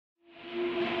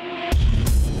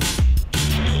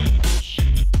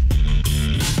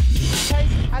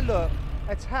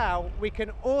at how we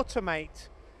can automate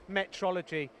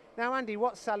metrology. Now, Andy,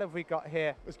 what cell have we got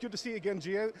here? It's good to see you again,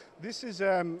 Gio. This is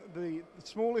the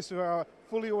smallest of our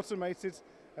fully automated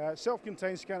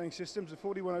self-contained scanning systems, the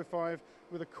 4105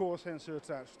 with a core sensor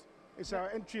attached. It's our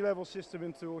entry-level system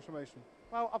into automation.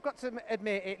 Well, I've got to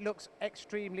admit, it looks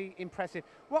extremely impressive.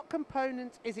 What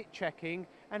components is it checking,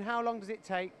 and how long does it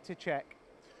take to check?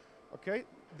 Okay,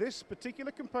 this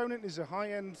particular component is a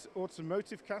high-end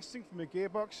automotive casting from a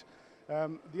gearbox.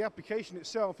 The application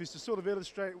itself is to sort of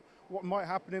illustrate what might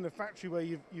happen in a factory where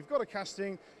you've got a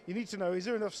casting. You need to know, is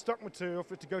there enough stock material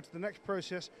for it to go to the next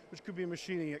process, which could be a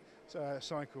machining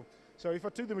cycle. So if I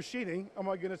do the machining, am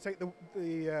I going to take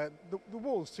the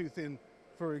walls too thin,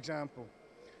 for example?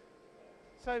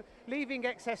 So leaving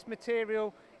excess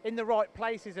material in the right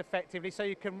places effectively so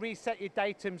you can reset your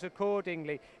datums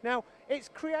accordingly. Now, it's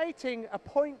creating a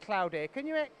point cloud here. Can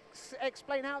you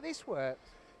explain how this works?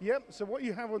 Yep, so what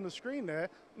you have on the screen there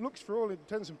looks for all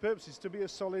intents and purposes to be a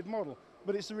solid model,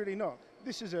 but it's really not.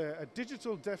 This is a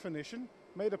digital definition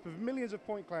made up of millions of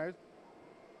point clouds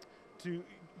to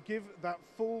give that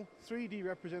full 3D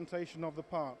representation of the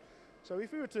part. So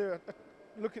if we were to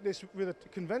look at this with a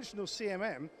conventional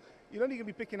CMM, you're only going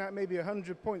to be picking out maybe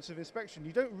 100 points of inspection.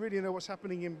 You don't really know what's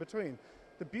happening in between.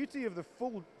 The beauty of the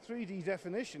full 3D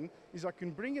definition is I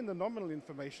can bring in the nominal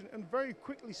information and very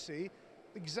quickly see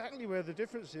exactly where the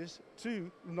differences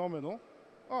to nominal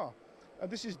are.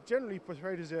 And this is generally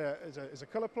portrayed as a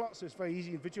color plot, so it's very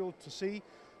easy and visual to see.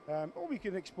 Or we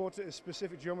can export it as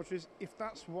specific geometries if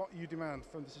that's what you demand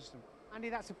from the system. Andy,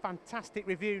 that's a fantastic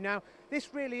review. Now,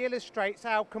 this really illustrates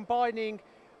how combining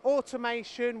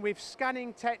automation with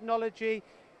scanning technology,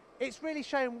 it's really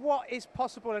showing what is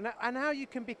possible and how you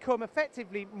can become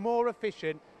effectively more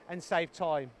efficient and save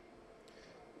time.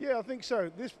 Yeah, I think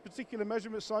so. This particular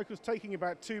measurement cycle is taking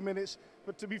about 2 minutes,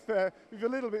 but to be fair, we've a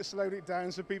little bit slowed it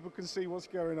down so people can see what's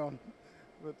going on.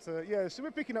 But yeah, so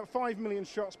we're picking up 5 million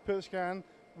shots per scan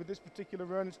with this particular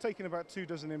run. It's taking about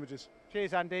 24 images.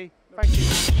 Cheers, Andy. Thank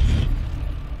you.